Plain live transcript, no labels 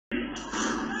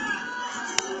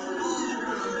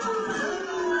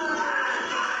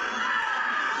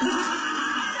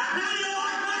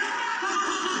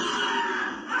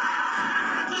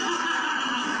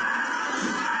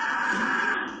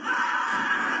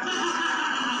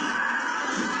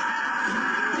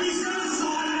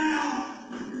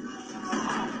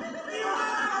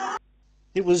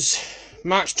It was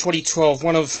March 2012,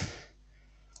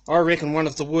 I reckon one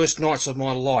of the worst nights of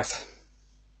my life.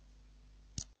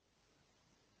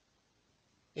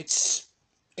 It's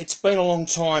been a long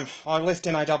time. I left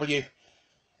NAW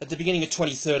at the beginning of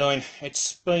 2013.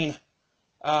 It's been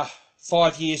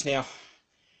 5 years now,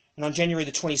 and on January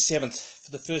the 27th,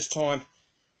 for the first time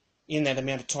in that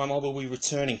amount of time, I will be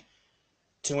returning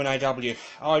to NAW.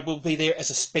 I will be there as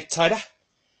a spectator,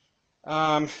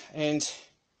 and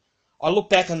I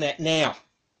look back on that now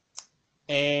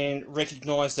and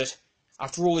recognise that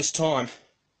after all this time,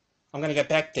 I'm going to go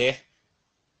back there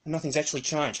and nothing's actually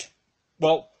changed.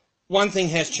 Well, one thing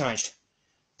has changed.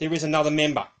 There is another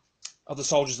member of the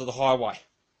Soldiers of the Highway,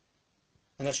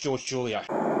 and that's George Julio.